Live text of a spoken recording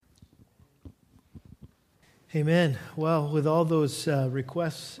Amen. Well, with all those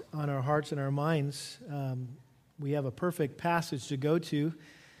requests on our hearts and our minds, we have a perfect passage to go to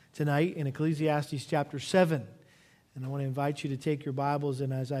tonight in Ecclesiastes chapter 7. And I want to invite you to take your Bibles,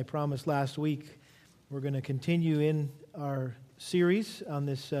 and as I promised last week, we're going to continue in our series on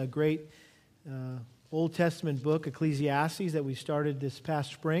this great Old Testament book, Ecclesiastes, that we started this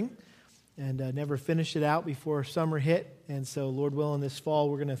past spring and never finished it out before summer hit. And so, Lord willing, this fall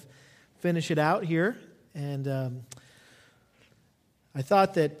we're going to finish it out here. And I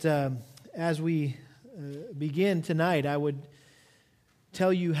thought that as we begin tonight, I would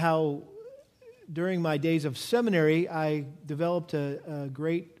tell you how during my days of seminary, I developed a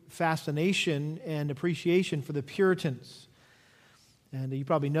great fascination and appreciation for the Puritans. And you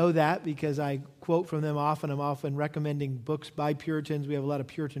probably know that because I quote from them often. I'm often recommending books by Puritans. We have a lot of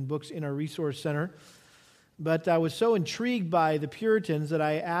Puritan books in our resource center. But I was so intrigued by the Puritans that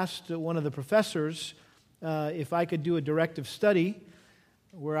I asked one of the professors if I could do a directive study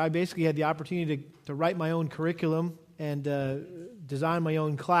where I basically had the opportunity to write my own curriculum and design my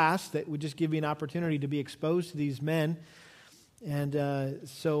own class that would just give me an opportunity to be exposed to these men. And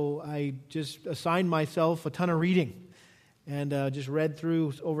so I just assigned myself a ton of reading and just read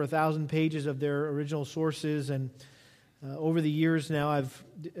through over 1,000 pages of their original sources. And over the years now, I've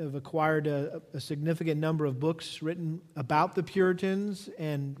acquired a significant number of books written about the Puritans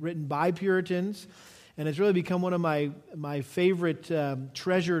and written by Puritans. And it's really become one of my favorite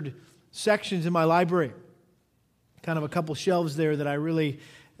treasured sections in my library. Kind of a couple shelves there that I really,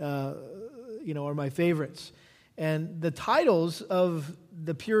 are my favorites. And the titles of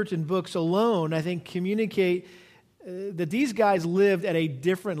the Puritan books alone, I think, communicate that these guys lived at a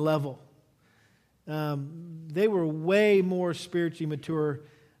different level. They were way more spiritually mature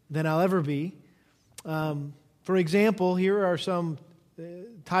than I'll ever be. For example, here are some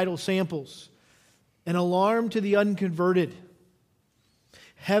title samples. An alarm to the unconverted.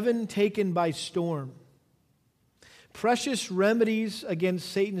 Heaven taken by storm. Precious remedies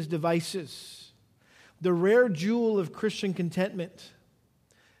against Satan's devices. The rare jewel of Christian contentment.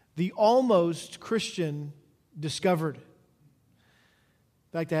 The almost Christian discovered. In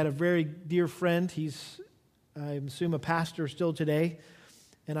fact, I had a very dear friend. He's, I assume, a pastor still today.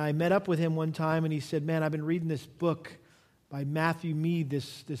 And I met up with him one time and he said, "Man, I've been reading this book by Matthew Mead,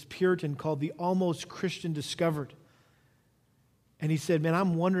 this Puritan called The Almost Christian Discovered." And he said, "Man,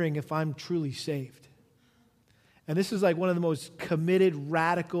 I'm wondering if I'm truly saved." And this is like one of the most committed,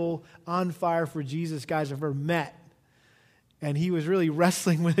 radical, on fire for Jesus guys I've ever met. And he was really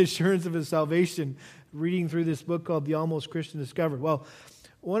wrestling with assurance of his salvation, reading through this book called The Almost Christian Discovered. Well,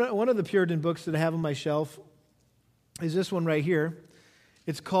 one of the Puritan books that I have on my shelf is this one right here.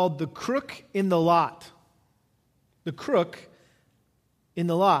 It's called The Crook in the Lot. The crook in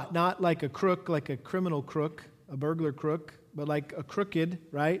the lot, not like a crook, like a criminal crook, a burglar crook, but like a crooked,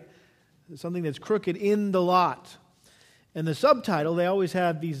 right? Something that's crooked in the lot. And the subtitle, they always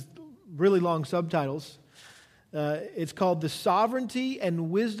have these really long subtitles. It's called The Sovereignty and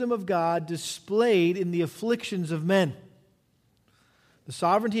Wisdom of God Displayed in the Afflictions of Men. The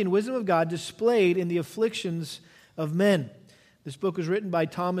Sovereignty and Wisdom of God Displayed in the Afflictions of Men. This book was written by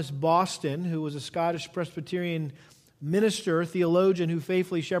Thomas Boston, who was a Scottish Presbyterian minister, theologian, who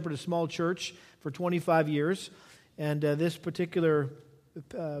faithfully shepherded a small church for 25 years. And this particular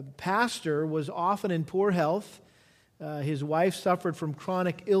pastor was often in poor health. His wife suffered from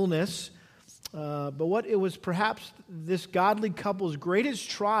chronic illness. But what it was perhaps this godly couple's greatest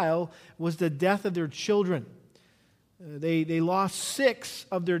trial was the death of their children. They lost 6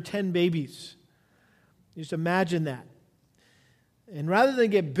 of their 10 babies. Just imagine that. And rather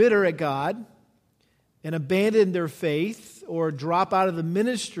than get bitter at God and abandon their faith or drop out of the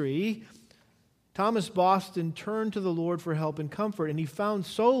ministry, Thomas Boston turned to the Lord for help and comfort, and he found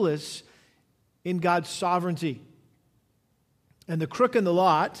solace in God's sovereignty. And The Crook in the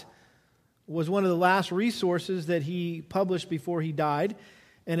Lot was one of the last resources that he published before he died,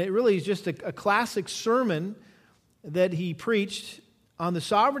 and it really is just a classic sermon that he preached on the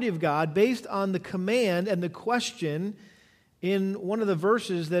sovereignty of God based on the command and the question in one of the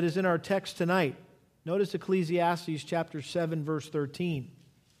verses that is in our text tonight. Notice Ecclesiastes chapter 7, verse 13.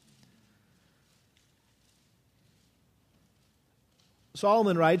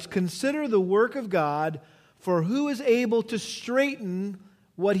 Solomon writes, "Consider the work of God, for who is able to straighten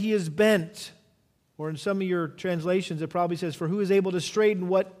what he has bent?" Or in some of your translations, it probably says, "For who is able to straighten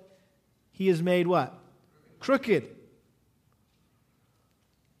what he has made" what? Crooked.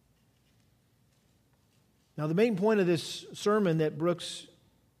 Now, the main point of this sermon that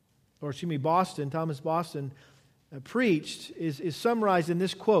Thomas Boston preached is summarized in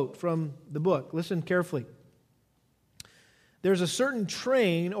this quote from the book. Listen carefully. there's a certain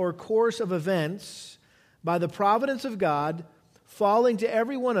train or course of events by the providence of God falling to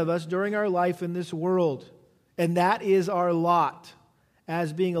every one of us during our life in this world. And that is our lot,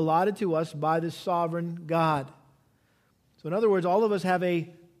 as being allotted to us by the sovereign God. So in other words, all of us have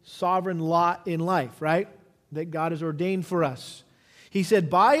a sovereign lot in life, right? That God has ordained for us. He said,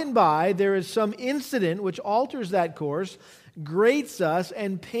 by and by, there is some incident which alters that course, grates us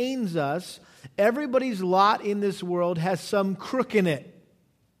and pains us. Everybody's lot in this world has some crook in it.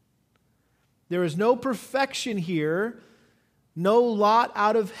 There is no perfection here, no lot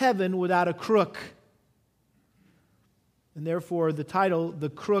out of heaven without a crook. And therefore, the title, The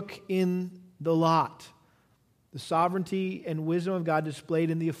Crook in the Lot. The sovereignty and wisdom of God displayed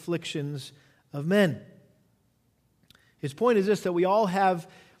in the afflictions of men. His point is this, that we all have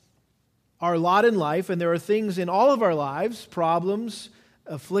our lot in life, and there are things in all of our lives, problems,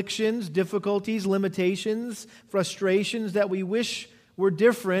 afflictions, difficulties, limitations, frustrations that we wish were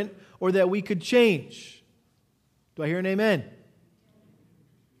different or that we could change. Do I hear an amen?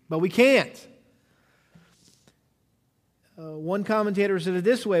 But we can't. One commentator said it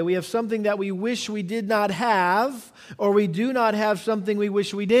this way: we have something that we wish we did not have, or we do not have something we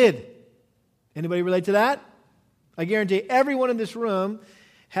wish we did. Anybody relate to that? I guarantee everyone in this room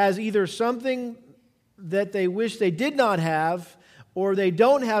has either something that they wish they did not have, or they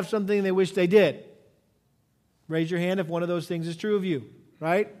don't have something they wish they did. Raise your hand if one of those things is true of you,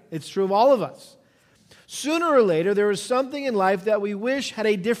 right? It's true of all of us. Sooner or later, there is something in life that we wish had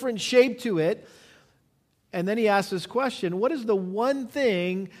a different shape to it. And then he asks this question: what is the one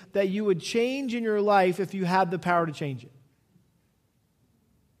thing that you would change in your life if you had the power to change it?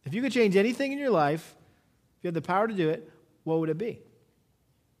 If you could change anything in your life, if you had the power to do it, what would it be?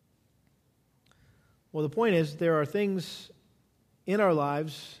 Well, the point is, there are things in our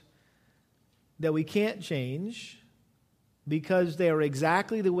lives that we can't change because they are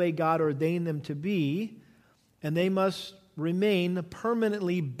exactly the way God ordained them to be, and they must remain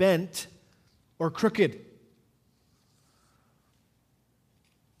permanently bent or crooked.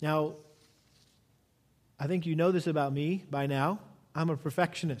 Now, I think you know this about me by now. I'm a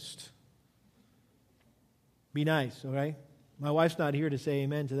perfectionist. Be nice, okay? My wife's not here to say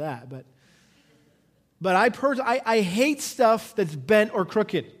amen to that, but I hate stuff that's bent or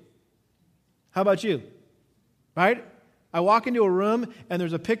crooked. How about you? Right? I walk into a room and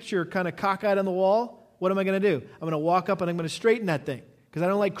there's a picture kind of cockeyed on the wall. What am I going to do? I'm going to walk up and I'm going to straighten that thing because I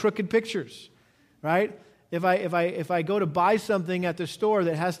don't like crooked pictures, right? If I go to buy something at the store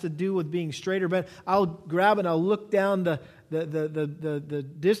that has to do with being straight or bent, I'll grab it and I'll look down the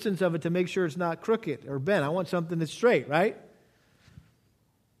distance of it to make sure it's not crooked or bent. I want something that's straight, right?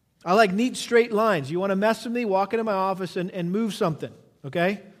 I like neat straight lines. You want to mess with me? Walk into my office and move something,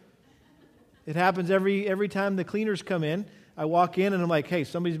 okay? It happens every time the cleaners come in. I walk in and I'm like, hey,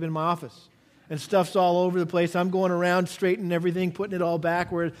 somebody's been in my office. And stuff's all over the place. I'm going around straightening everything, putting it all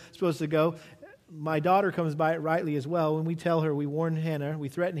back where it's supposed to go. My daughter comes by it rightly as well. When we tell her, we warn Hannah, we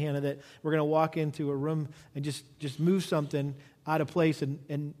threaten Hannah that we're going to walk into a room and just move something out of place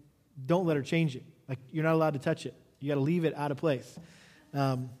and don't let her change it. Like, you're not allowed to touch it. You got to leave it out of place.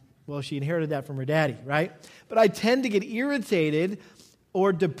 Well, she inherited that from her daddy, right? But I tend to get irritated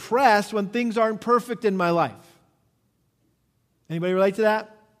or depressed when things aren't perfect in my life. Anybody relate to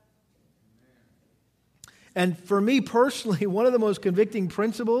that? And for me personally, one of the most convicting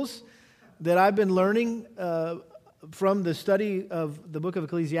principles that I've been learning from the study of the book of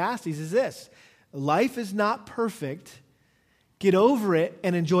Ecclesiastes is this: life is not perfect. Get over it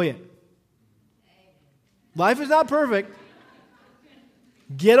and enjoy it. Life is not perfect.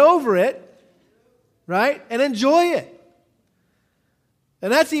 Get over it, right? And enjoy it.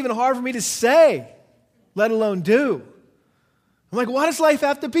 And that's even hard for me to say, let alone do. I'm like, why does life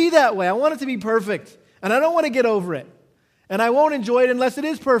have to be that way? I want it to be perfect. And I don't want to get over it. And I won't enjoy it unless it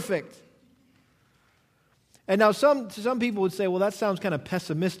is perfect. And now some people would say, well, that sounds kind of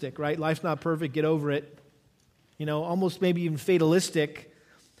pessimistic, right? Life's not perfect, get over it. You know, almost maybe even fatalistic.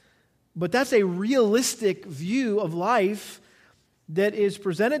 But that's a realistic view of life that is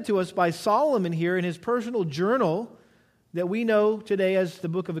presented to us by Solomon here in his personal journal that we know today as the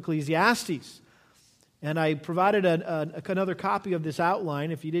book of Ecclesiastes. And I provided another copy of this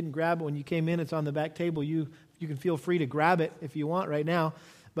outline. If you didn't grab it when you came in, it's on the back table. You can feel free to grab it if you want right now.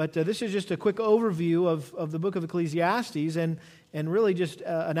 But this is just a quick overview of the book of Ecclesiastes and really just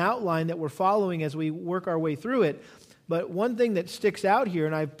an outline that we're following as we work our way through it. But one thing that sticks out here,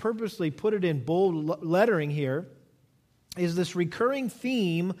 and I've purposely put it in bold lettering here, is this recurring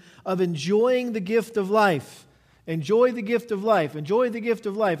theme of enjoying the gift of life. Enjoy the gift of life. Enjoy the gift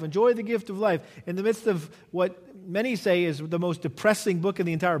of life. Enjoy the gift of life. In the midst of what many say is the most depressing book in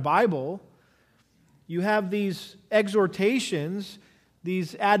the entire Bible, you have these exhortations,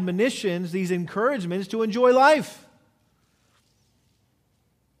 these admonitions, these encouragements to enjoy life.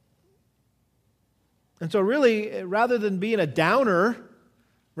 And so really, rather than being a downer,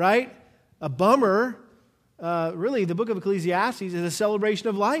 right, a bummer, really the book of Ecclesiastes is a celebration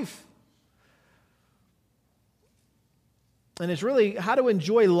of life. And it's really how to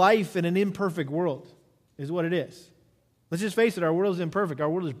enjoy life in an imperfect world is what it is. Let's just face it, our world is imperfect. Our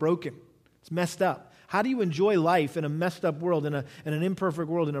world is broken. It's messed up. How do you enjoy life in a messed up world, in an imperfect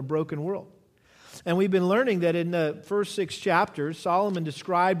world, in a broken world? And we've been learning that in the first 6 chapters, Solomon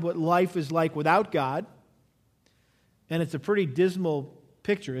described what life is like without God. And it's a pretty dismal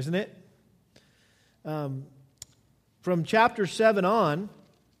picture, isn't it? From chapter 7 on,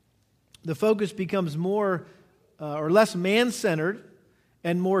 the focus becomes more or less man-centered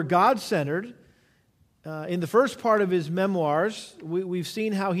and more God-centered. In the first part of his memoirs, we've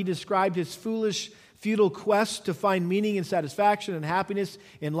seen how he described his foolish, futile quest to find meaning and satisfaction and happiness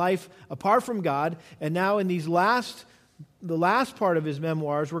in life apart from God. And now in the last part of his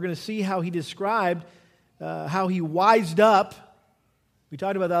memoirs, we're going to see how he described how he wised up. We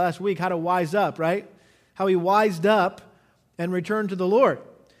talked about that last week, how to wise up, right? How he wised up and returned to the Lord.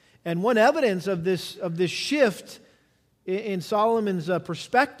 And one evidence of this shift in Solomon's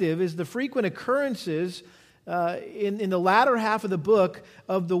perspective is the frequent occurrences in the latter half of the book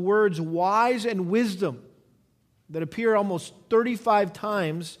of the words wise and wisdom that appear almost 35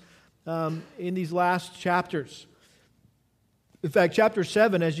 times in these last chapters. In fact, chapter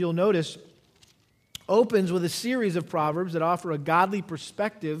 7, as you'll notice, opens with a series of proverbs that offer a godly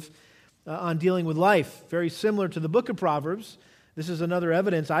perspective on dealing with life, very similar to the book of Proverbs. This is another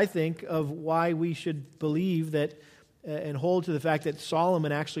evidence, I think, of why we should believe that and hold to the fact that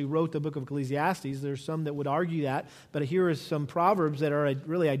Solomon actually wrote the book of Ecclesiastes. There's some that would argue that, but here is some proverbs that are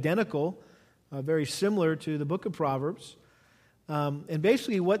really identical, very similar to the book of Proverbs. And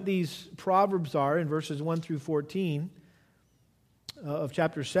basically what these proverbs are in verses 1 through 14 of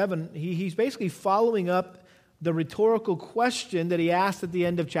chapter 7, he's basically following up the rhetorical question that he asked at the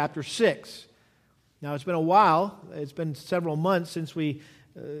end of chapter 6. Now, it's been a while. It's been several months since we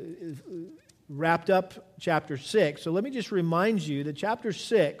wrapped up chapter 6. So let me just remind you that chapter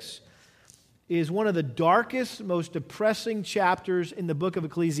 6 is one of the darkest, most depressing chapters in the book of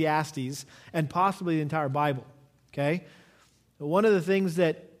Ecclesiastes and possibly the entire Bible. Okay? One of the things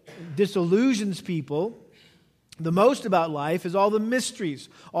that disillusions people the most about life is all the mysteries,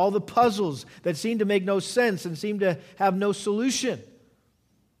 all the puzzles that seem to make no sense and seem to have no solution.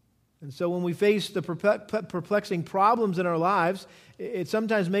 And so when we face the perplexing problems in our lives, it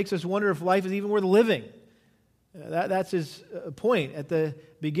sometimes makes us wonder if life is even worth living. That's his point at the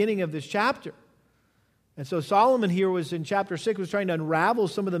beginning of this chapter. And so Solomon here was in chapter 6 was trying to unravel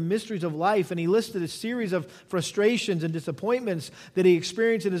some of the mysteries of life, and he listed a series of frustrations and disappointments that he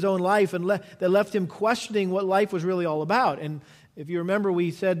experienced in his own life and that left him questioning what life was really all about. And if you remember,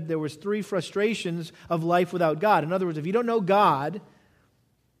 we said there was 3 frustrations of life without God. In other words, if you don't know God,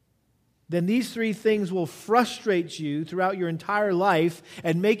 then these 3 things will frustrate you throughout your entire life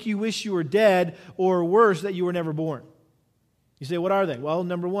and make you wish you were dead, or worse, that you were never born. You say, what are they? Well,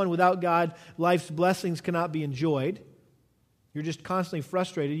 number 1, without God, life's blessings cannot be enjoyed. You're just constantly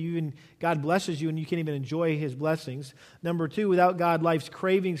frustrated. God blesses you and you can't even enjoy His blessings. Number 2, without God, life's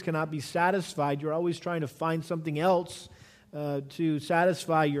cravings cannot be satisfied. You're always trying to find something else to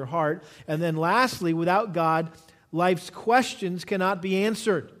satisfy your heart. And then lastly, without God, life's questions cannot be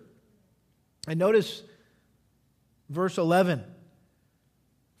answered. And notice verse 11.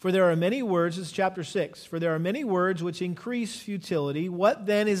 For there are many words, this is chapter 6, for there are many words which increase futility. What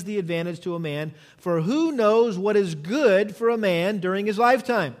then is the advantage to a man? For who knows what is good for a man during his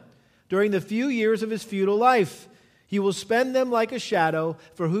lifetime, during the few years of his futile life? He will spend them like a shadow,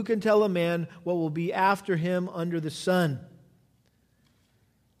 for who can tell a man what will be after him under the sun?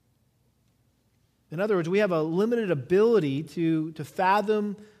 In other words, we have a limited ability to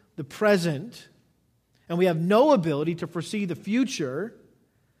fathom the present, and we have no ability to foresee the future,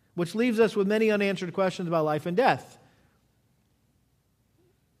 which leaves us with many unanswered questions about life and death.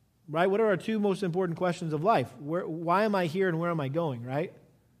 Right? What are our 2 most important questions of life? Why am I here and where am I going, right?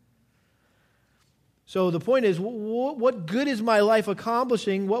 So the point is, what good is my life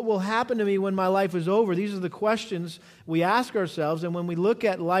accomplishing? What will happen to me when my life is over? These are the questions we ask ourselves, and when we look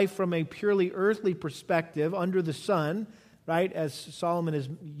at life from a purely earthly perspective, under the sun, right, as Solomon has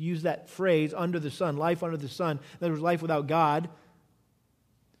used that phrase, under the sun, life under the sun, in other words, life without God,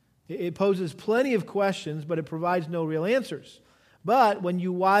 it poses plenty of questions, but it provides no real answers. But when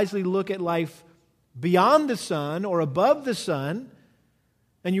you wisely look at life beyond the sun or above the sun,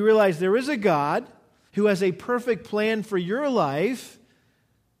 and you realize there is a God who has a perfect plan for your life,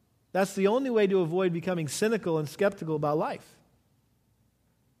 that's the only way to avoid becoming cynical and skeptical about life.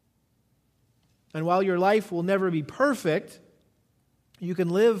 And while your life will never be perfect, you can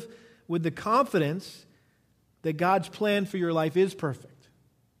live with the confidence that God's plan for your life is perfect.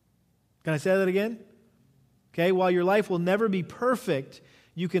 Can I say that again? Okay, while your life will never be perfect,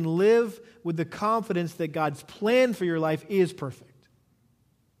 you can live with the confidence that God's plan for your life is perfect.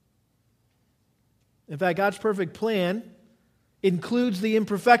 In fact, God's perfect plan includes the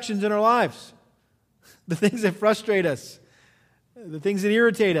imperfections in our lives, the things that frustrate us, the things that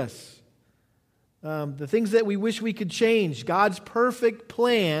irritate us, the things that we wish we could change. God's perfect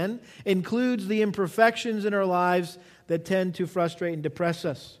plan includes the imperfections in our lives that tend to frustrate and depress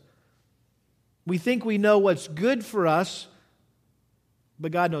us. We think we know what's good for us,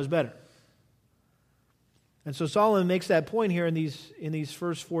 but God knows better. And so Solomon makes that point here in these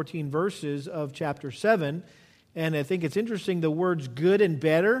first 14 verses of chapter 7. And I think it's interesting, the words good and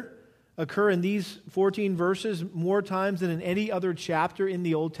better occur in these 14 verses more times than in any other chapter in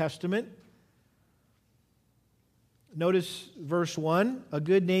the Old Testament. Notice verse 1, a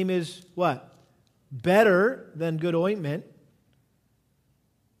good name is what? Better than good ointment.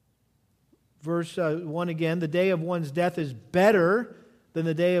 Verse 1 again, the day of one's death is better than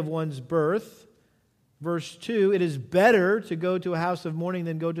the day of one's birth. Verse 2, it is better to go to a house of mourning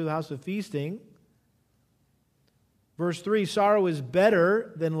than go to a house of feasting. Verse 3, sorrow is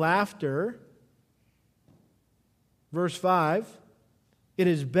better than laughter. Verse 5, it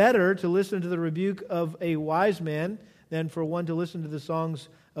is better to listen to the rebuke of a wise man than for one to listen to the songs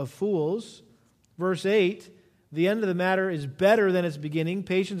of fools. Verse 8, the end of the matter is better than its beginning.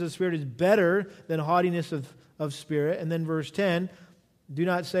 Patience of spirit is better than haughtiness of spirit. And then verse 10, do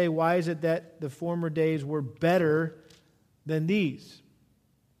not say, why is it that the former days were better than these?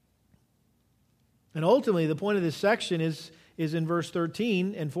 And ultimately, the point of this section is in verse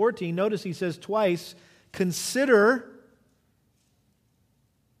 13 and 14. Notice he says twice, consider.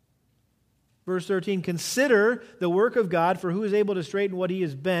 Verse 13, consider the work of God, for who is able to straighten what he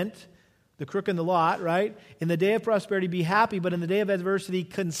has bent, the crook in the lot, right? In the day of prosperity, be happy, but in the day of adversity,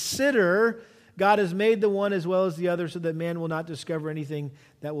 consider God has made the one as well as the other so that man will not discover anything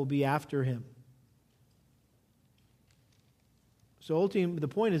that will be after him. So ultimately, the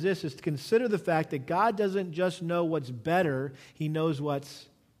point is this, is to consider the fact that God doesn't just know what's better, He knows what's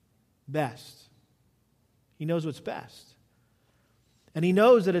best. He knows what's best. And He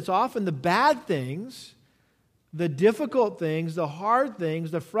knows that it's often the bad things, the difficult things, the hard things,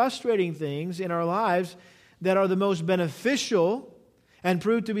 the frustrating things in our lives that are the most beneficial and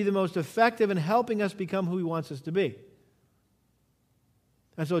prove to be the most effective in helping us become who He wants us to be.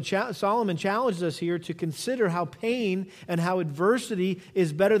 And so Solomon challenges us here to consider how pain and how adversity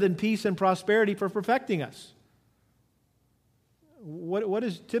is better than peace and prosperity for perfecting us. What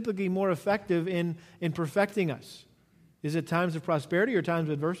is typically more effective in perfecting us? Is it times of prosperity or times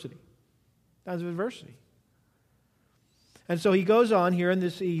of adversity? Times of adversity. And so he goes on here, and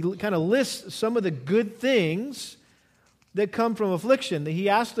he kind of lists some of the good things that come from affliction. He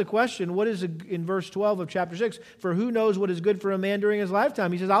asks the question, what is in verse 12 of chapter 6? For who knows what is good for a man during his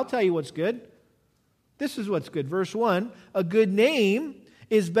lifetime? He says, I'll tell you what's good. This is what's good. Verse 1, a good name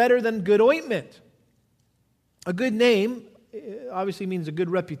is better than good ointment. A good name obviously means a good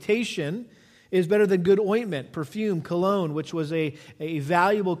reputation is better than good ointment, perfume, cologne, which was a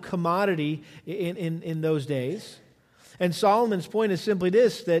valuable commodity in those days. And Solomon's point is simply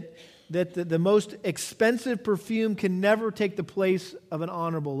this, that the most expensive perfume can never take the place of an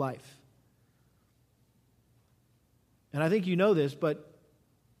honorable life. And I think you know this, but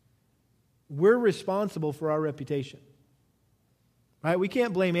we're responsible for our reputation. Right? We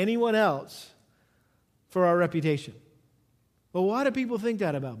can't blame anyone else for our reputation. Well, why do people think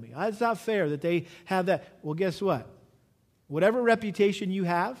that about me? It's not fair that they have that. Well, guess what? Whatever reputation you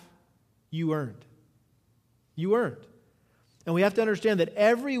have, you earned. You earned. And we have to understand that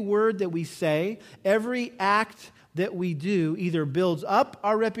every word that we say, every act that we do either builds up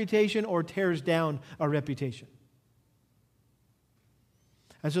our reputation or tears down our reputation.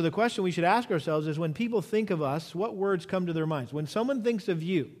 And so the question we should ask ourselves is, when people think of us, what words come to their minds? When someone thinks of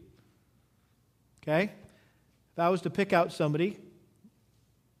you, okay? If I was to pick out somebody,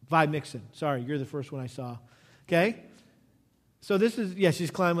 Vi Mixon. Sorry, you're the first one I saw. Okay? So this is, yes, she's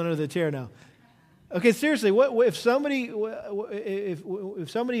climbing under the chair now. Okay, seriously, what if somebody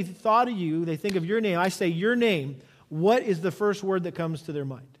thought of you, they think of your name, I say your name, what is the first word that comes to their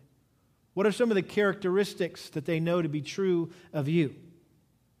mind? What are some of the characteristics that they know to be true of you?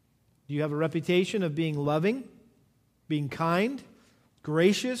 Do you have a reputation of being loving, being kind,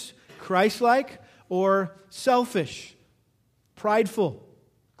 gracious, Christ-like, or selfish, prideful,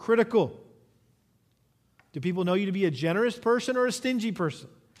 critical? Do people know you to be a generous person or a stingy person?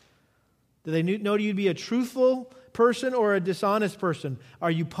 Do they know you to be a truthful person or a dishonest person?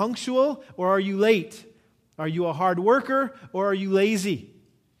 Are you punctual or are you late? Are you a hard worker or are you lazy?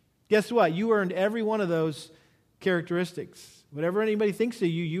 Guess what? You earned every one of those characteristics. Whatever anybody thinks of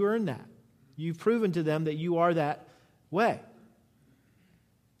you, you earned that. You've proven to them that you are that way.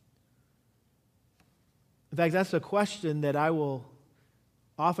 In fact, that's a question that I will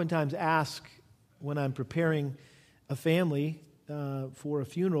oftentimes ask when I'm preparing a family for a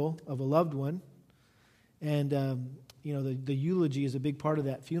funeral of a loved one. And, the eulogy is a big part of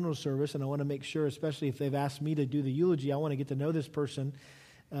that funeral service, and I want to make sure, especially if they've asked me to do the eulogy, I want to get to know this person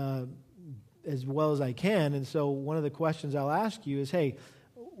as well as I can. And so one of the questions I'll ask you is, hey,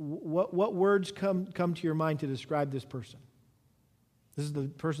 what words come to your mind to describe this person? This is the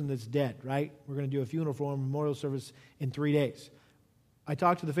person that's dead, right? We're going to do a funeral for him, memorial service in 3 days. I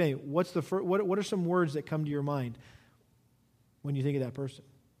talk to the family. What are some words that come to your mind when you think of that person?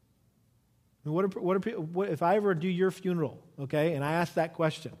 I mean, if I ever do your funeral, okay, and I ask that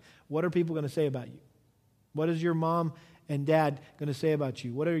question, what are people going to say about you? What is your mom and dad going to say about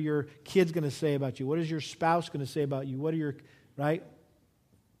you? What are your kids going to say about you? What is your spouse going to say about you? What are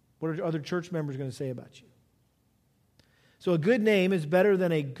other church members going to say about you? So a good name is better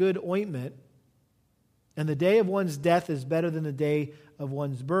than a good ointment, and the day of one's death is better than the day of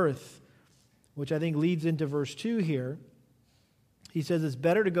one's birth, which I think leads into verse 2 here. He says it's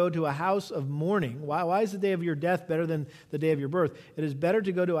better to go to a house of mourning. Why is the day of your death better than the day of your birth? It is better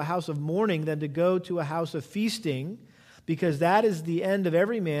to go to a house of mourning than to go to a house of feasting, because that is the end of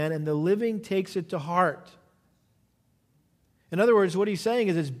every man, and the living takes it to heart. In other words, what he's saying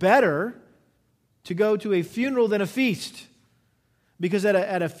is it's better to go to a funeral than a feast. Because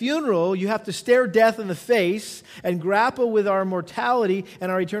at a funeral, you have to stare death in the face and grapple with our mortality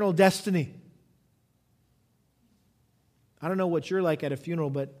and our eternal destiny. I don't know what you're like at a funeral,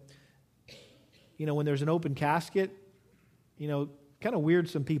 but, when there's an open casket, kind of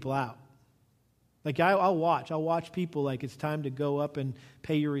weirds some people out. Like I'll watch people like it's time to go up and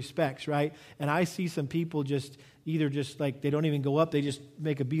pay your respects, right? And I see some people just like they don't even go up, they just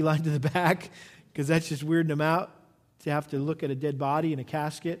make a beeline to the back because that's just weirding them out to have to look at a dead body in a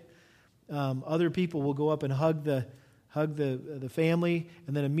casket. Other people will go up and hug the family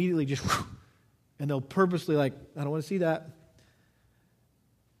and then immediately just and they'll purposely like, I don't want to see that.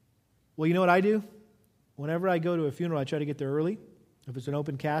 Well, you know what I do? Whenever I go to a funeral, I try to get there early. If it's an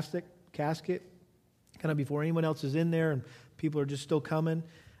open casket, kind of before anyone else is in there and people are just still coming,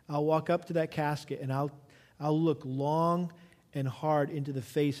 I'll walk up to that casket and I'll look long and hard into the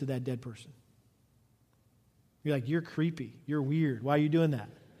face of that dead person. You're like, you're creepy. You're weird. Why are you doing that?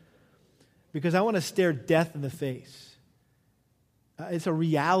 Because I want to stare death in the face. It's a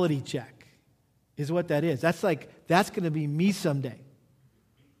reality check, is what that is. That's going to be me someday.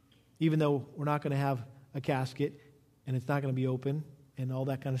 Even though we're not going to have a casket and it's not going to be open and all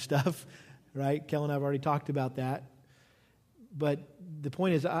that kind of stuff, right? Kel and I have already talked about that. But the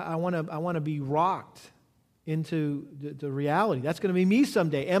point is, I want to be rocked into the reality. That's going to be me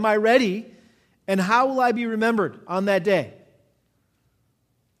someday. Am I ready? And how will I be remembered on that day?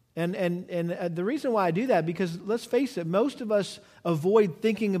 And the reason why I do that, because let's face it, most of us avoid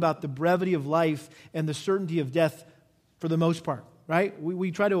thinking about the brevity of life and the certainty of death for the most part, right?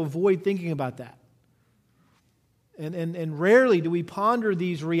 We try to avoid thinking about that. And rarely do we ponder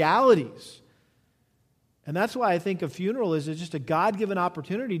these realities. And that's why I think a funeral is just a God-given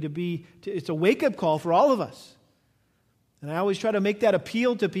opportunity it's a wake-up call for all of us. And I always try to make that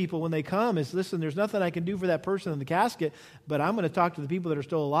appeal to people when they come is, listen, there's nothing I can do for that person in the casket, but I'm going to talk to the people that are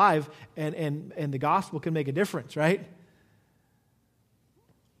still alive, and the gospel can make a difference, right?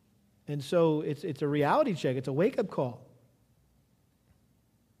 And so it's a reality check. It's a wake-up call.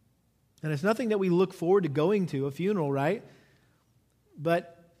 And it's nothing that we look forward to going to, a funeral, right?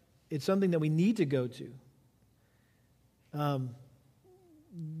 But it's something that we need to go to.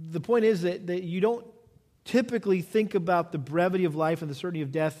 The point is that you don't typically think about the brevity of life and the certainty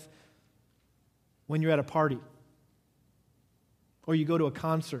of death when you're at a party, or you go to a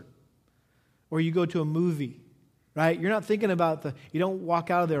concert, or you go to a movie, right? You're not thinking about you don't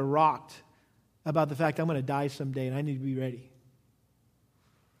walk out of there rocked about the fact I'm going to die someday and I need to be ready.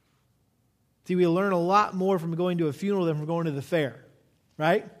 See, we learn a lot more from going to a funeral than from going to the fair,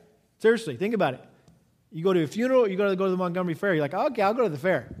 right? Seriously, think about it. You go to a funeral, or you go to the Montgomery Fair, you're like, okay, I'll go to the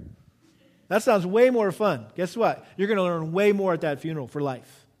fair. That sounds way more fun. Guess what? You're going to learn way more at that funeral for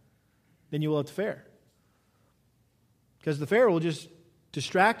life. than you will at the fair. Because the fair will just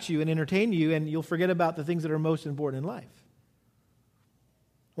distract you and entertain you, and you'll forget about the things that are most important in life.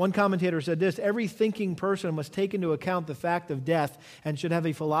 One commentator said this: every thinking person must take into account the fact of death and should have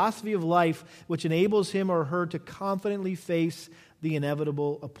a philosophy of life which enables him or her to confidently face the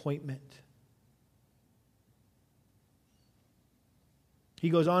inevitable appointment. He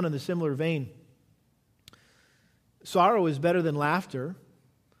goes on in the similar vein. Sorrow is better than laughter,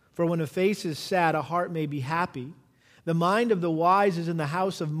 for when a face is sad, a heart may be happy. The mind of the wise is in the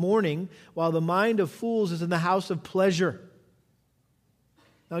house of mourning, while the mind of fools is in the house of pleasure.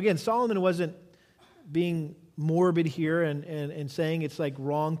 Now again, Solomon wasn't being morbid here and saying it's like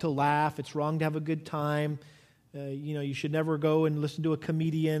wrong to laugh, it's wrong to have a good time. You should never go and listen to a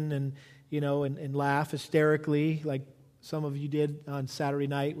comedian and laugh hysterically like some of you did on Saturday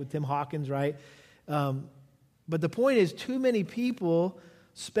night with Tim Hawkins, right? But the point is, too many people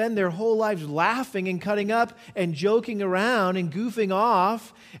spend their whole lives laughing and cutting up and joking around and goofing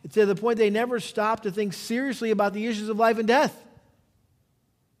off to the point they never stop to think seriously about the issues of life and death.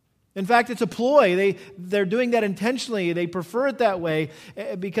 In fact, it's a ploy. They're doing that intentionally. They prefer it that way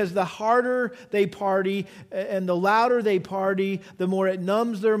because the harder they party and the louder they party, the more it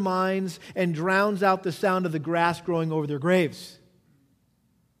numbs their minds and drowns out the sound of the grass growing over their graves.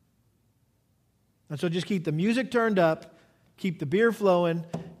 And so just keep the music turned up, keep the beer flowing,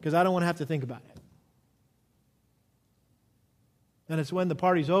 because I don't want to have to think about it. And it's when the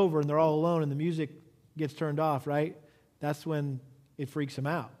party's over and they're all alone and the music gets turned off, right? That's when it freaks them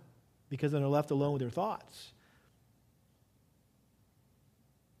out, because then they're left alone with their thoughts.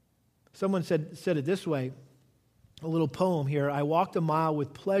 Someone said it this way, a little poem here: I walked a mile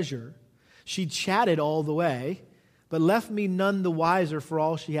with pleasure. She chatted all the way, but left me none the wiser for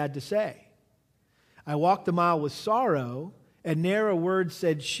all she had to say. I walked a mile with sorrow, and ne'er a word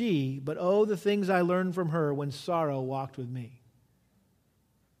said she, but oh, the things I learned from her when sorrow walked with me.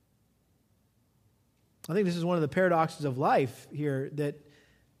 I think this is one of the paradoxes of life here,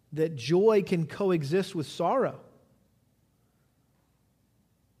 that joy can coexist with sorrow.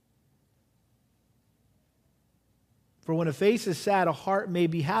 For when a face is sad, a heart may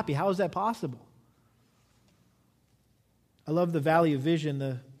be happy. How is that possible? I love the Valley of Vision,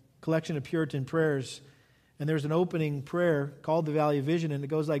 the collection of Puritan prayers. And there's an opening prayer called the Valley of Vision, and it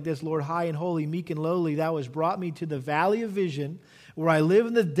goes like this: Lord, high and holy, meek and lowly, thou hast brought me to the valley of vision, where I live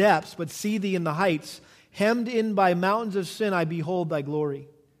in the depths, but see thee in the heights. Hemmed in by mountains of sin, I behold thy glory.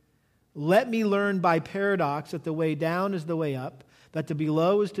 Let me learn by paradox that the way down is the way up, that to be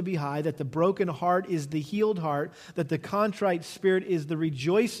low is to be high, that the broken heart is the healed heart, that the contrite spirit is the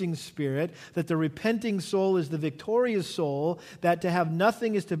rejoicing spirit, that the repenting soul is the victorious soul, that to have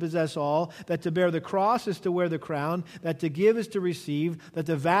nothing is to possess all, that to bear the cross is to wear the crown, that to give is to receive, that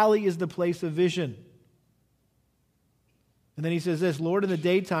the valley is the place of vision. And then he says this: Lord, in the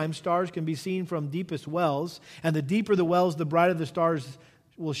daytime stars can be seen from deepest wells, and the deeper the wells, the brighter the stars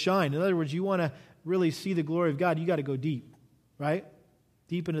will shine. In other words, you want to really see the glory of God, you got to go deep, right?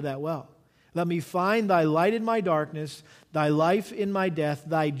 Deep into that well. Let me find thy light in my darkness, thy life in my death,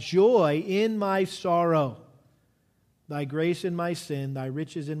 thy joy in my sorrow, thy grace in my sin, thy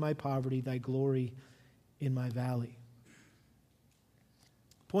riches in my poverty, thy glory in my valley.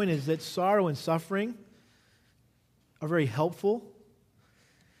 The point is that sorrow and suffering are very helpful.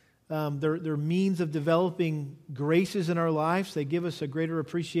 They're means of developing graces in our lives. They give us a greater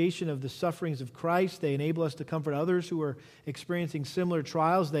appreciation of the sufferings of Christ. They enable us to comfort others who are experiencing similar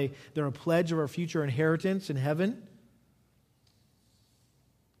trials. They're a pledge of our future inheritance in heaven.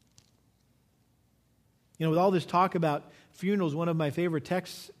 With all this talk about funerals, one of my favorite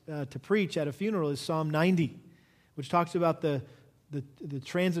texts to preach at a funeral is Psalm 90, which talks about the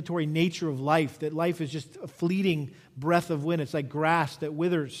transitory nature of life, that life is just a fleeting breath of wind. It's like grass that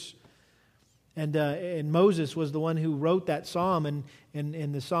withers. And Moses was the one who wrote that psalm,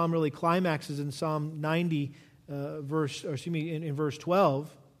 and the psalm really climaxes in Psalm 90, in verse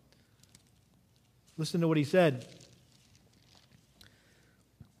 12. Listen to what he said.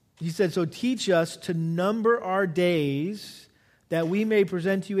 He said, so teach us to number our days, that we may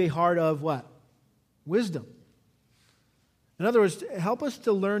present to you a heart of what? Wisdom. In other words, help us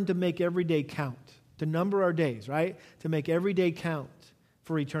to learn to make every day count, to number our days, right? To make every day count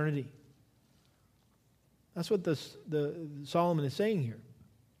for eternity. That's what the Solomon is saying here.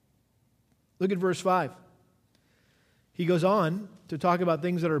 Look at verse 5. He goes on to talk about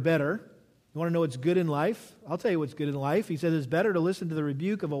things that are better. You want to know what's good in life? I'll tell you what's good in life. He says it's better to listen to the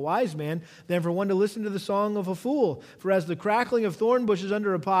rebuke of a wise man than for one to listen to the song of a fool. For as the crackling of thorn bushes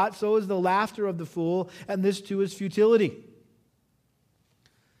under a pot, so is the laughter of the fool, and this too is futility.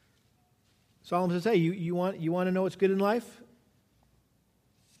 Solomon says, hey, you want to know what's good in life?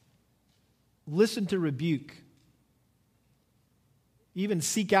 Listen to rebuke. Even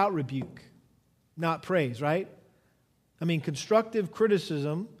seek out rebuke, not praise, right? I mean, constructive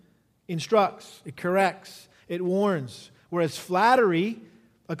criticism instructs, it corrects, it warns, whereas flattery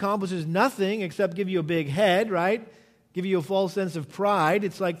accomplishes nothing except give you a big head, right? Give you a false sense of pride.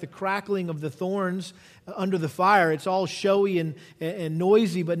 It's like the crackling of the thorns under the fire. It's all showy and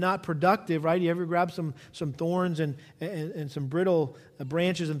noisy, but not productive, right? You ever grab some thorns and some brittle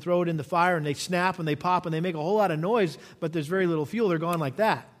branches and throw it in the fire, and they snap and they pop and they make a whole lot of noise, but there's very little fuel. They're gone like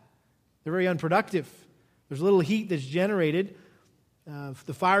that. They're very unproductive. There's little heat that's generated.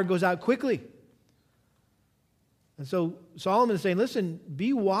 The fire goes out quickly. And so Solomon is saying, listen,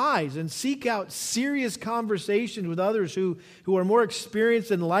 be wise and seek out serious conversations with others who are more experienced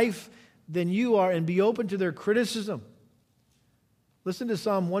in life than you are, and be open to their criticism. Listen to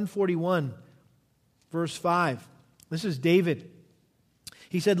Psalm 141, verse 5. This is David.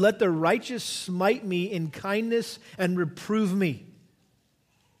 He said, let the righteous smite me in kindness and reprove me.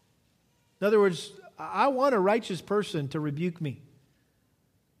 In other words, I want a righteous person to rebuke me,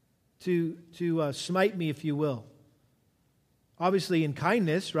 to smite me, if you will. Obviously in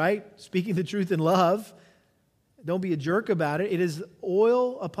kindness, right? Speaking the truth in love. Don't be a jerk about it. It is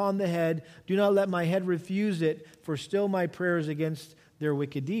oil upon the head. Do not let my head refuse it, for still my prayers against their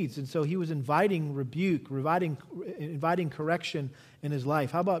wicked deeds. And so he was inviting rebuke, inviting correction in his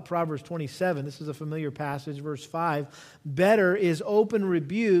life. How about Proverbs 27? This is a familiar passage, verse 5. Better is open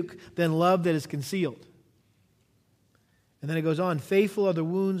rebuke than love that is concealed. And then it goes on. Faithful are the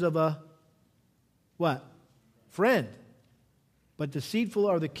wounds of a, what? Friend. But deceitful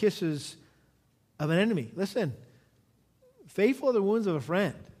are the kisses of an enemy. Listen, faithful are the wounds of a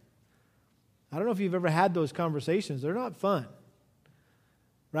friend. I don't know if you've ever had those conversations. They're not fun.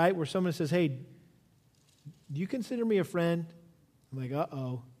 Right? Where someone says, hey, do you consider me a friend? I'm like,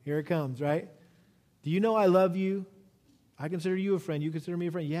 uh-oh, here it comes, right? Do you know I love you? I consider you a friend. You consider me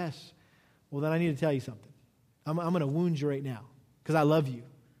a friend? Yes. Well, then I need to tell you something. I'm going to wound you right now because I love you.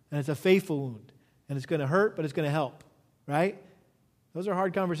 And it's a faithful wound. And it's going to hurt, but it's going to help. Right? Those are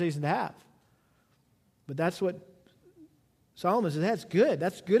hard conversations to have. But that's what Solomon says, that's good.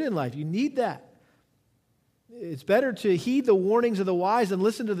 That's good in life. You need that. It's better to heed the warnings of the wise than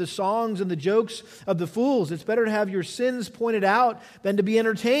listen to the songs and the jokes of the fools. It's better to have your sins pointed out than to be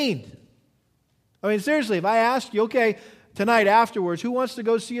entertained. I mean, seriously, if I ask you, okay, tonight afterwards, who wants to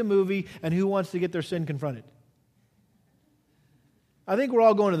go see a movie and who wants to get their sin confronted? I think we're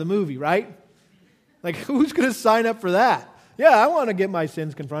all going to the movie, right? Like, who's going to sign up for that? Yeah, I want to get my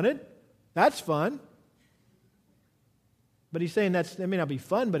sins confronted. That's fun. But he's saying that may not be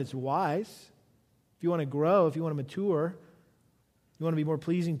fun, but it's wise. If you want to grow, if you want to mature, you want to be more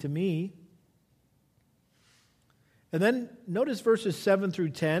pleasing to me. And then notice verses 7 through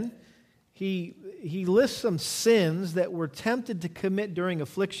 10. He lists some sins that we're tempted to commit during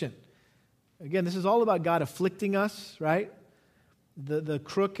affliction. Again, this is all about God afflicting us, right? The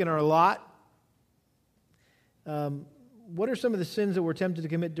crook in our lot. What are some of the sins that we're tempted to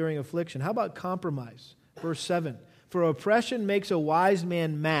commit during affliction? How about compromise? Verse 7. For oppression makes a wise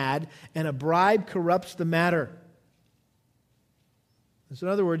man mad, and a bribe corrupts the matter. So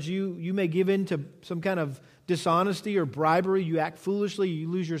in other words, you may give in to some kind of dishonesty or bribery. You act foolishly. You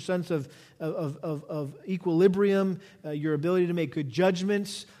lose your sense of equilibrium, your ability to make good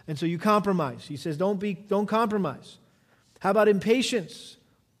judgments, and so you compromise. He says, don't compromise. How about impatience?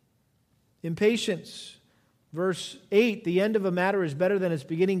 Impatience. Verse 8, the end of a matter is better than its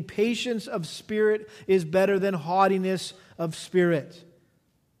beginning. Patience of spirit is better than haughtiness of spirit.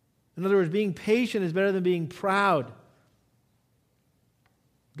 In other words, being patient is better than being proud.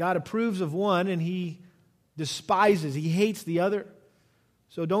 God approves of one and He despises, He hates the other.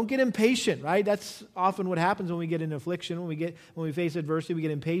 So don't get impatient, right? That's often what happens when we get in affliction, when we face adversity, we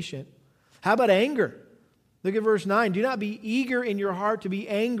get impatient. How about anger? Look at verse 9. Do not be eager in your heart to be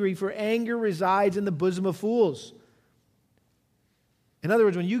angry, for anger resides in the bosom of fools. In other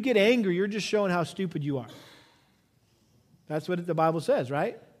words, when you get angry, you're just showing how stupid you are. That's what the Bible says,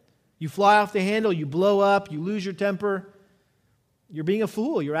 right? You fly off the handle, you blow up, you lose your temper. You're being a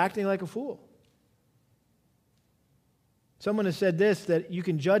fool. You're acting like a fool. Someone has said this, that you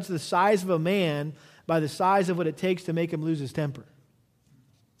can judge the size of a man by the size of what it takes to make him lose his temper.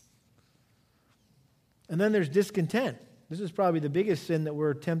 And then there's discontent. This is probably the biggest sin that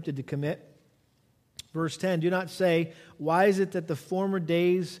we're tempted to commit. Verse 10, do not say, why is it that the former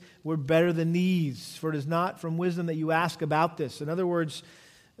days were better than these? For it is not from wisdom that you ask about this. In other words,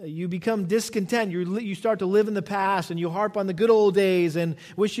 You become discontent. You start to live in the past, and you harp on the good old days and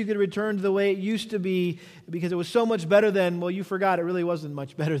wish you could return to the way it used to be because it was so much better then. Well, you forgot it really wasn't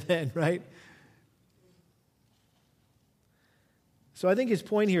much better then, right? So I think his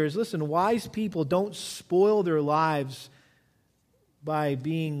point here is, listen, wise people don't spoil their lives by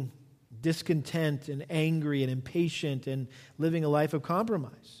being discontent and angry and impatient and living a life of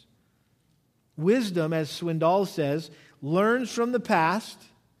compromise. Wisdom, as Swindoll says, learns from the past,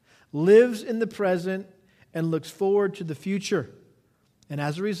 lives in the present, and looks forward to the future. And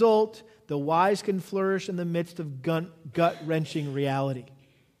as a result, the wise can flourish in the midst of gut-wrenching reality.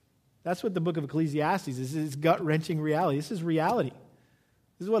 That's what the book of Ecclesiastes is. It's gut-wrenching reality. This is reality.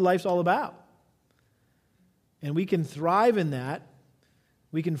 This is what life's all about. And we can thrive in that.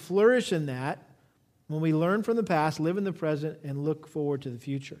 We can flourish in that when we learn from the past, live in the present, and look forward to the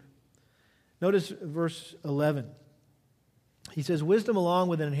future. Notice verse 11. He says, wisdom along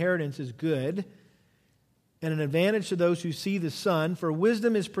with an inheritance is good and an advantage to those who see the sun. For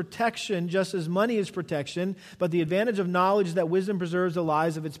wisdom is protection just as money is protection. But the advantage of knowledge is that wisdom preserves the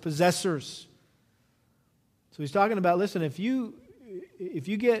lives of its possessors. So he's talking about, listen, if you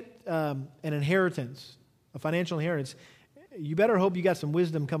get an inheritance, a financial inheritance, you better hope you got some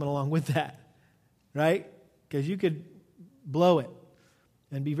wisdom coming along with that, right? Because you could blow it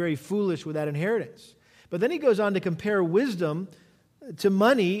and be very foolish with that inheritance. But then he goes on to compare wisdom to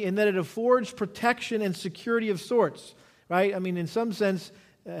money in that it affords protection and security of sorts, right? I mean, in some sense,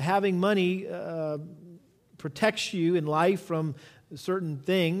 having money protects you in life from certain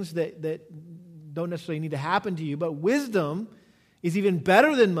things that don't necessarily need to happen to you. But wisdom is even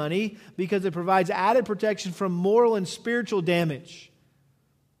better than money because it provides added protection from moral and spiritual damage.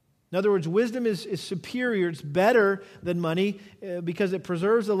 In other words, wisdom is superior. It's better than money because it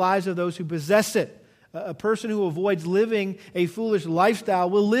preserves the lives of those who possess it. A person who avoids living a foolish lifestyle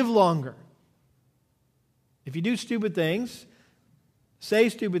will live longer. If you do stupid things, say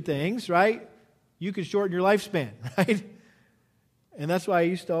stupid things, right, you could shorten your lifespan, right? And that's why I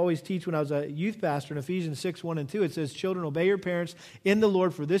used to always teach when I was a youth pastor in Ephesians 6, 1 and 2. It says, children, obey your parents in the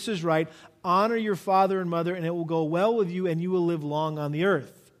Lord, for this is right. Honor your father and mother, and it will go well with you, and you will live long on the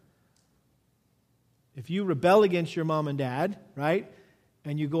earth. If you rebel against your mom and dad, right,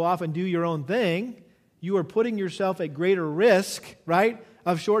 and you go off and do your own thing, you are putting yourself at greater risk, right,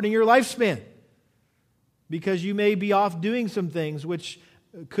 of shortening your lifespan. Because you may be off doing some things which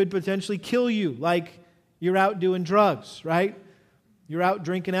could potentially kill you, like you're out doing drugs, right? You're out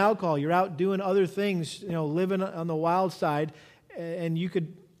drinking alcohol. You're out doing other things, living on the wild side, and you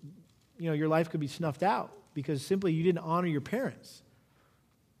could, your life could be snuffed out because simply you didn't honor your parents.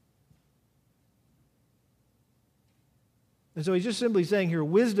 And so he's just simply saying here,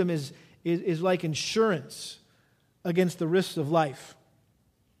 wisdom is like insurance against the risks of life.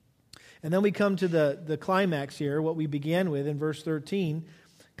 And then we come to the climax here, what we began with in verse 13.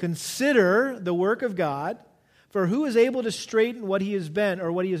 Consider the work of God, for who is able to straighten what he has bent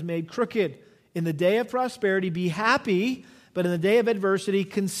or what he has made crooked? In the day of prosperity, be happy, but in the day of adversity,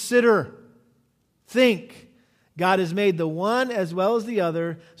 consider, think. God has made the one as well as the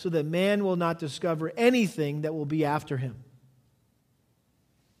other, so that man will not discover anything that will be after him.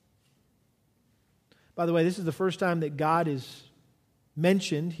 By the way, this is the first time that God is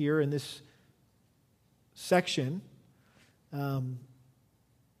mentioned here in this section. And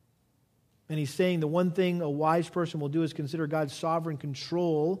he's saying the one thing a wise person will do is consider God's sovereign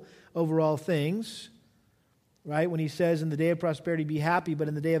control over all things. Right? When he says, in the day of prosperity, be happy, but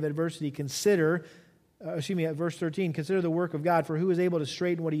in the day of adversity, consider, at verse 13, consider the work of God, for who is able to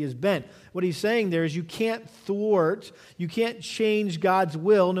straighten what he has bent. What he's saying there is you can't thwart, you can't change God's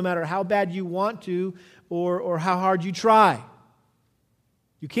will no matter how bad you want to or how hard you try.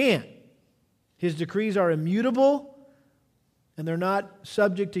 You can't. His decrees are immutable, and they're not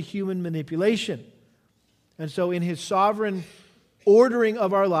subject to human manipulation. And so in his sovereign ordering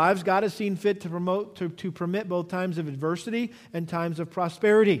of our lives, God has seen fit to permit both times of adversity and times of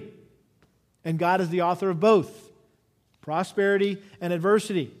prosperity. And God is the author of both, prosperity and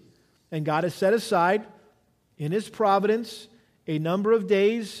adversity. And God has set aside in his providence a number of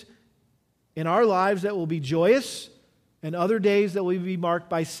days in our lives that will be joyous and other days that will be marked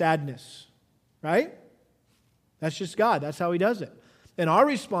by sadness. Right? That's just God. That's how he does it. And our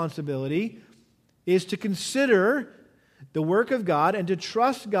responsibility is to consider the work of God and to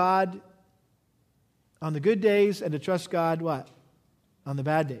trust God on the good days and to trust God what? On the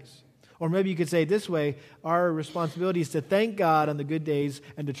bad days. Or maybe you could say it this way, our responsibility is to thank God on the good days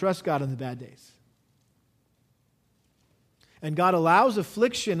and to trust God on the bad days. And God allows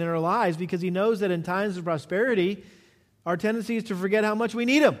affliction in our lives because he knows that in times of prosperity, our tendency is to forget how much we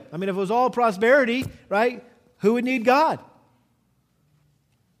need Him. I mean, if it was all prosperity, right, who would need God?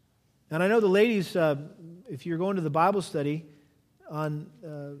 And I know the ladies, if you're going to the Bible study on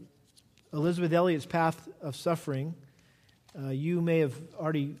Elizabeth Elliot's Path of Suffering, you may have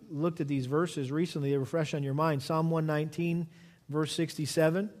already looked at these verses recently. They were fresh on your mind. Psalm 119, verse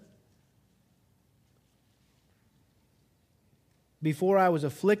 67. Before I was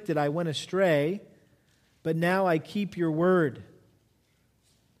afflicted, I went astray, but now I keep your word.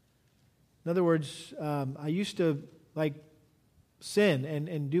 In other words, I used to sin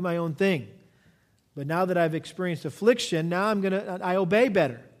and do my own thing. But now that I've experienced affliction, now I obey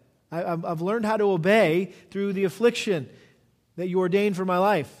better. I've learned how to obey through the affliction that you ordained for my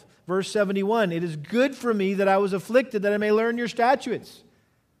life. Verse 71, it is good for me that I was afflicted, that I may learn your statutes.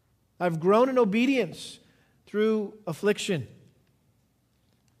 I've grown in obedience through affliction.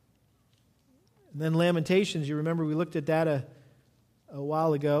 And then Lamentations, you remember we looked at that a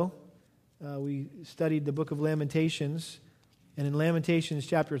while ago. We studied the book of Lamentations. And in Lamentations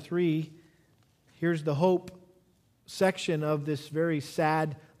chapter 3, here's the hope section of this very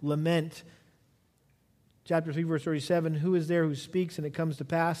sad lament. Chapter 3, verse 37, who is there who speaks and it comes to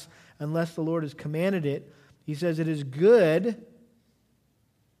pass unless the Lord has commanded it? He says, it is good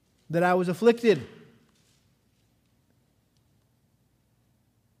that I was afflicted.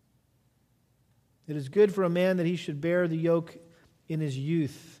 It is good for a man that he should bear the yoke in his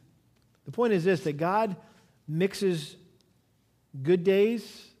youth. The point is this, that God mixes good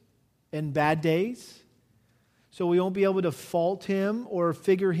days and bad days, so we won't be able to fault Him or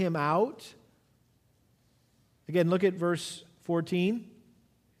figure Him out. Again, look at verse 14.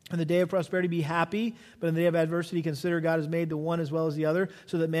 In the day of prosperity be happy, but in the day of adversity consider God has made the one as well as the other,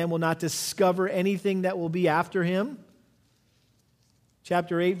 so that man will not discover anything that will be after him.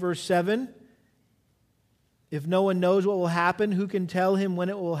 Chapter 8, verse 7. If no one knows what will happen, who can tell him when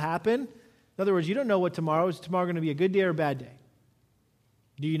it will happen? In other words, you don't know what tomorrow is. Is tomorrow going to be a good day or a bad day?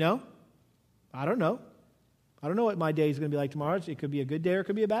 Do you know? I don't know. I don't know what my day is going to be like tomorrow. It could be a good day or it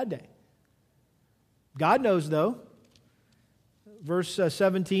could be a bad day. God knows, though. Verse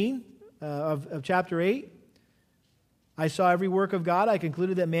 17 of chapter 8. I saw every work of God. I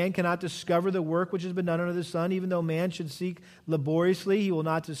concluded that man cannot discover the work which has been done under the sun. Even though man should seek laboriously, he will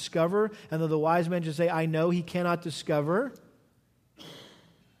not discover. And though the wise man should say, I know, he cannot discover.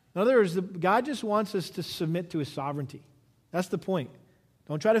 In other words, God just wants us to submit to His sovereignty. That's the point.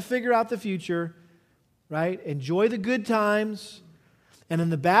 Don't try to figure out the future, right? Enjoy the good times. And in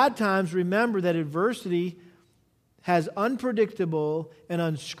the bad times, remember that adversity has unpredictable and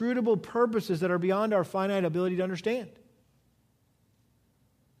unscrutable purposes that are beyond our finite ability to understand.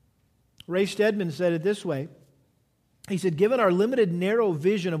 Ray Stedman said it this way. He said, given our limited, narrow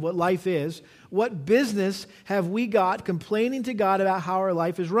vision of what life is, what business have we got complaining to God about how our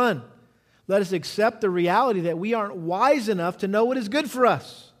life is run? Let us accept the reality that we aren't wise enough to know what is good for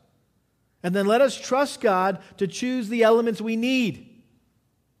us. And then let us trust God to choose the elements we need.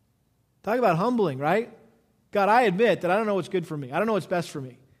 Talk about humbling, right? God, I admit that I don't know what's good for me. I don't know what's best for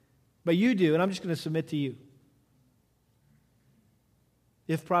me. But you do, and I'm just going to submit to you.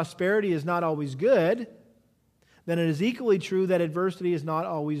 If prosperity is not always good, then it is equally true that adversity is not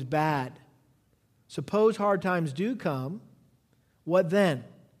always bad. Suppose hard times do come, what then?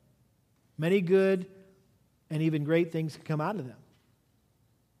 Many good and even great things can come out of them.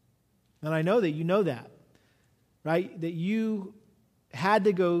 And I know that you know that, right? That you had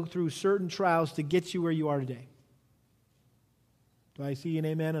to go through certain trials to get you where you are today. Do I see an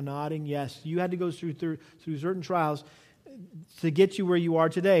amen, a nodding? Yes. You had to go through certain trials to get you where you are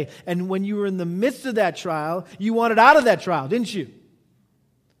today. And when you were in the midst of that trial, you wanted out of that trial, didn't you?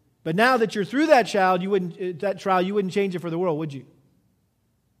 But now that you're through that trial, you wouldn't change it for the world, would you?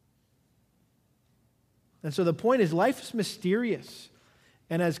 And so the point is, life is mysterious.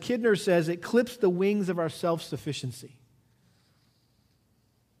 And as Kidner says, it clips the wings of our self-sufficiency.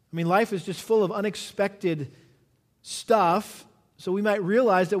 I mean, life is just full of unexpected stuff, so we might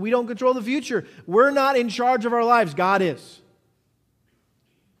realize that we don't control the future. We're not in charge of our lives. God is.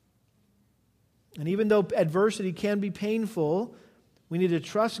 And even though adversity can be painful, we need to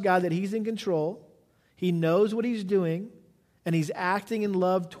trust God that He's in control. He knows what He's doing, and He's acting in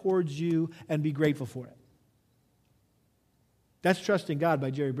love towards you, and be grateful for it. That's Trusting God by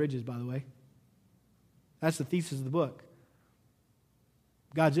Jerry Bridges, by the way. That's the thesis of the book.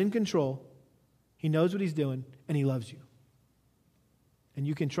 God's in control. He knows what He's doing, and He loves you. And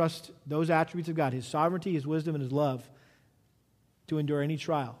you can trust those attributes of God, His sovereignty, His wisdom, and His love, to endure any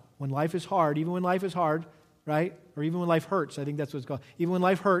trial. When life is hard, even when life is hard, right? Or even when life hurts, I think that's what it's called. Even when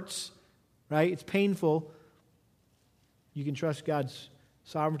life hurts, right? It's painful. You can trust God's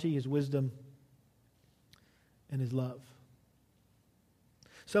sovereignty, His wisdom, and His love.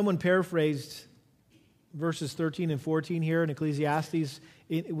 Someone paraphrased verses 13 and 14 here in Ecclesiastes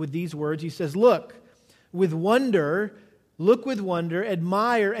with these words. He says, look with wonder,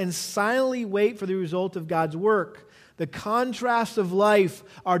 admire, and silently wait for the result of God's work. The contrasts of life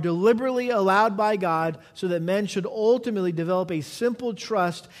are deliberately allowed by God so that men should ultimately develop a simple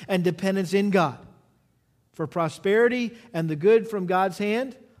trust and dependence in God. For prosperity and the good from God's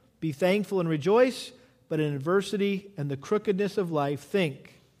hand, be thankful and rejoice, but in adversity and the crookedness of life, think.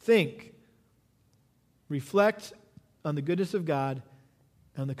 Reflect on the goodness of God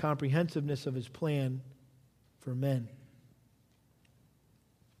and the comprehensiveness of His plan for men.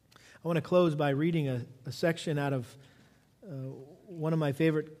 I want to close by reading a section out of one of my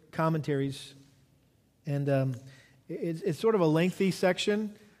favorite commentaries. And it's sort of a lengthy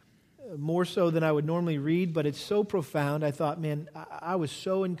section, more so than I would normally read, but it's so profound. I thought, man, I was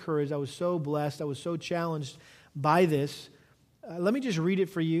so encouraged. I was so blessed. I was so challenged by this. Let me just read it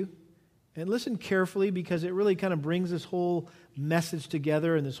for you. And listen carefully, because it really kind of brings this whole message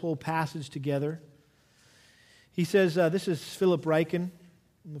together and this whole passage together. He says, this is Philip Ryken,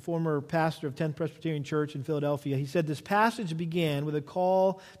 the former pastor of 10th Presbyterian Church in Philadelphia. He said, this passage began with a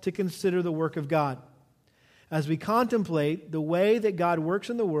call to consider the work of God. As we contemplate the way that God works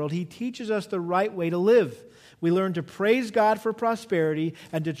in the world, He teaches us the right way to live. We learn to praise God for prosperity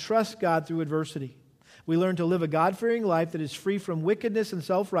and to trust God through adversity. We learn to live a God-fearing life that is free from wickedness and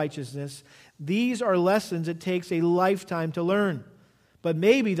self-righteousness. These are lessons it takes a lifetime to learn. But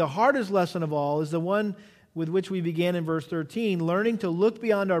maybe the hardest lesson of all is the one with which we began in verse 13, learning to look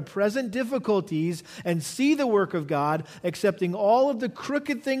beyond our present difficulties and see the work of God, accepting all of the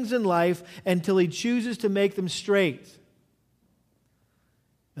crooked things in life until He chooses to make them straight.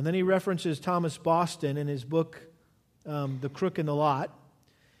 And then he references Thomas Boston in his book, The Crook in the Lot.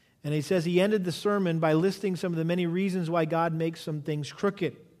 And he says he ended the sermon by listing some of the many reasons why God makes some things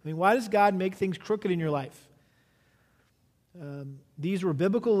crooked. I mean, why does God make things crooked in your life? These were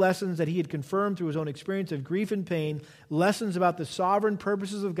biblical lessons that he had confirmed through his own experience of grief and pain, lessons about the sovereign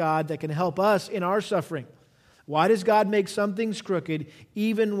purposes of God that can help us in our suffering. Why does God make some things crooked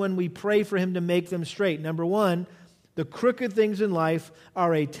even when we pray for Him to make them straight? Number one, the crooked things in life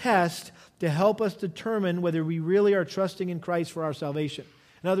are a test to help us determine whether we really are trusting in Christ for our salvation.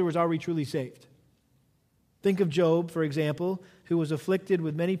 In other words, are we truly saved? Think of Job, for example, who was afflicted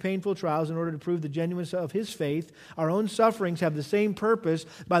with many painful trials in order to prove the genuineness of his faith. Our own sufferings have the same purpose.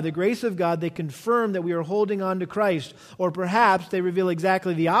 By the grace of God, they confirm that we are holding on to Christ. Or perhaps they reveal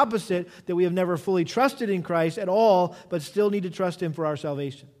exactly the opposite, that we have never fully trusted in Christ at all, but still need to trust Him for our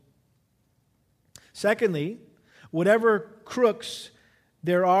salvation. Secondly, whatever crooks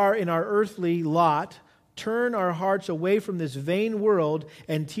there are in our earthly lot, turn our hearts away from this vain world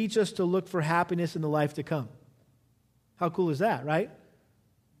and teach us to look for happiness in the life to come. How cool is that, right?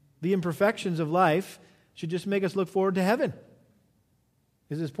 The imperfections of life should just make us look forward to heaven.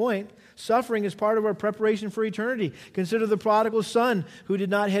 Is his point. Suffering is part of our preparation for eternity. Consider the prodigal son who did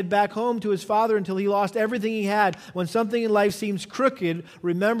not head back home to his father until he lost everything he had. When something in life seems crooked,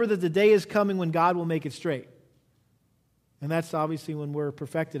 remember that the day is coming when God will make it straight. And that's obviously when we're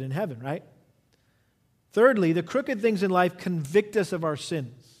perfected in heaven, right? Thirdly, the crooked things in life convict us of our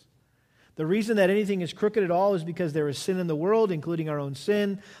sins. The reason that anything is crooked at all is because there is sin in the world, including our own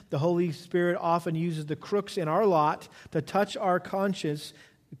sin. The Holy Spirit often uses the crooks in our lot to touch our conscience,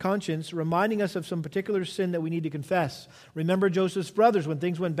 reminding us of some particular sin that we need to confess. Remember Joseph's brothers when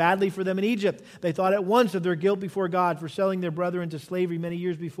things went badly for them in Egypt. They thought at once of their guilt before God for selling their brother into slavery many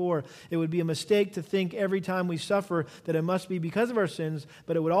years before. It would be a mistake to think every time we suffer that it must be because of our sins,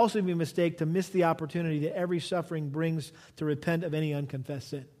 but it would also be a mistake to miss the opportunity that every suffering brings to repent of any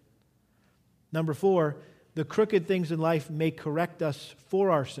unconfessed sin. Number 4, the crooked things in life may correct us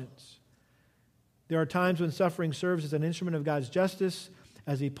for our sins. There are times when suffering serves as an instrument of God's justice,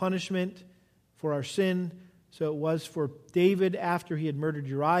 as a punishment for our sin. So it was for David after he had murdered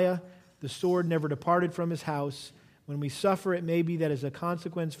Uriah. The sword never departed from his house. When we suffer, it may be that as a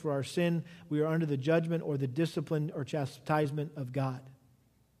consequence for our sin, we are under the judgment or the discipline or chastisement of God.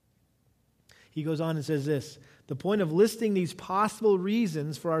 He goes on and says this, the point of listing these possible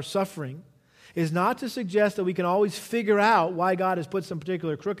reasons for our suffering is not to suggest that we can always figure out why God has put some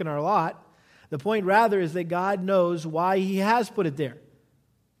particular crook in our lot. The point rather is that God knows why He has put it there.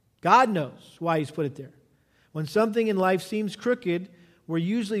 God knows why He's put it there. When something in life seems crooked, we're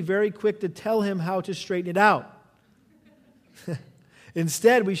usually very quick to tell Him how to straighten it out.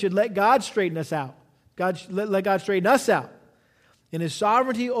 Instead, we should let God straighten us out. Let God straighten us out. In His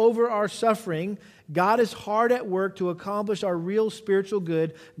sovereignty over our suffering, God is hard at work to accomplish our real spiritual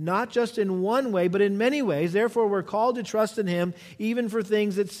good, not just in one way, but in many ways. Therefore, we're called to trust in Him, even for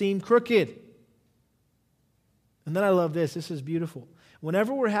things that seem crooked. And then I love this. This is beautiful.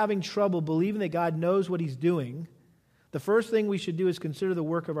 Whenever we're having trouble believing that God knows what He's doing, the first thing we should do is consider the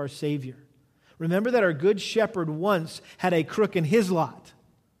work of our Savior. Remember that our good shepherd once had a crook in his lot,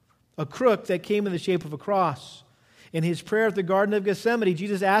 a crook that came in the shape of a cross. In His prayer at the Garden of Gethsemane,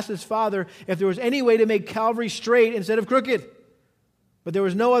 Jesus asked His Father if there was any way to make Calvary straight instead of crooked. But there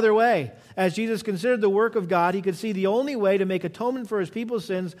was no other way. As Jesus considered the work of God, He could see the only way to make atonement for His people's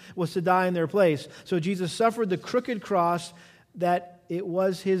sins was to die in their place. So Jesus suffered the crooked cross that it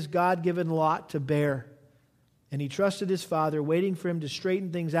was His God-given lot to bear. And He trusted His Father, waiting for Him to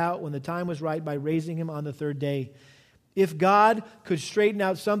straighten things out when the time was right by raising Him on the third day. If God could straighten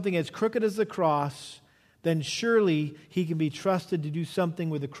out something as crooked as the cross, then surely He can be trusted to do something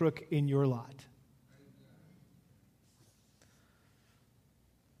with a crook in your lot.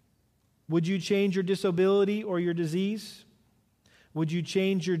 Would you change your disability or your disease? Would you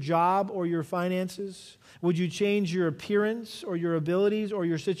change your job or your finances? Would you change your appearance or your abilities or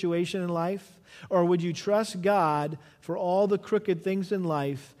your situation in life? Or would you trust God for all the crooked things in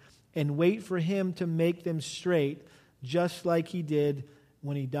life and wait for Him to make them straight, just like He did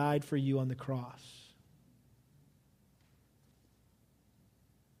when He died for you on the cross?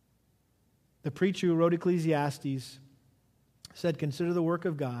 The preacher who wrote Ecclesiastes said, "Consider the work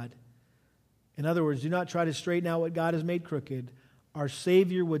of God." In other words, do not try to straighten out what God has made crooked. Our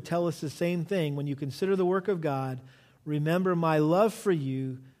Savior would tell us the same thing. When you consider the work of God, remember my love for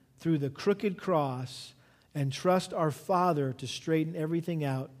you through the crooked cross and trust our Father to straighten everything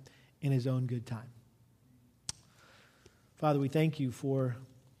out in His own good time. Father, we thank You for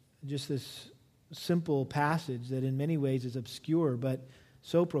just this simple passage that in many ways is obscure but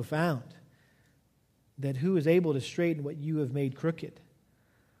so profound. That who is able to straighten what You have made crooked?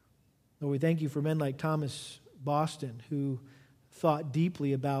 Lord, we thank You for men like Thomas Boston who thought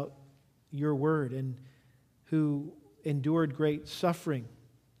deeply about Your word and who endured great suffering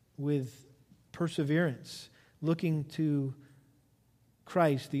with perseverance, looking to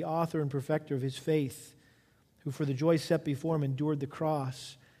Christ, the author and perfecter of his faith, who for the joy set before Him endured the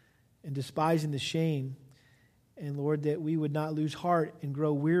cross and despising the shame. And Lord, that we would not lose heart and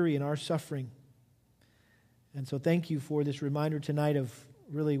grow weary in our suffering. And so thank You for this reminder tonight of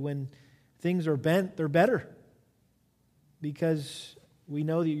really when things are bent, they're better. Because we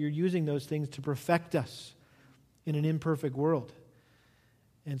know that You're using those things to perfect us in an imperfect world.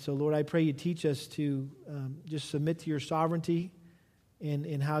 And so, Lord, I pray You teach us to just submit to Your sovereignty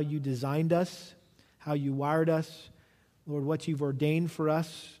in how You designed us, how You wired us. Lord, what You've ordained for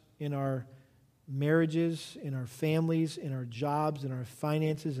us in our marriages, in our families, in our jobs, in our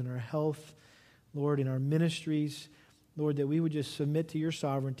finances, in our health. Lord, in our ministries, Lord, that we would just submit to Your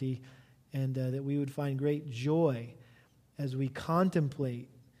sovereignty and that we would find great joy as we contemplate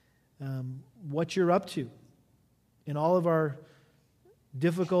what You're up to in all of our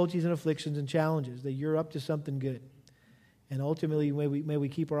difficulties and afflictions and challenges, that You're up to something good. And ultimately, may we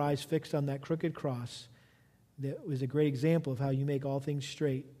keep our eyes fixed on that crooked cross that was a great example of how You make all things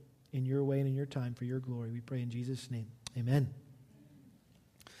straight in Your way and in Your time for Your glory. We pray in Jesus' name. Amen.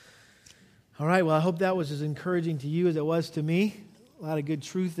 All right, well, I hope that was as encouraging to you as it was to me. A lot of good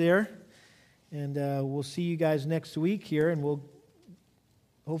truth there. And we'll see you guys next week here, and we'll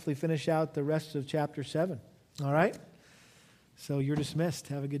hopefully finish out the rest of chapter 7. All right? So you're dismissed.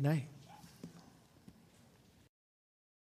 Have a good night.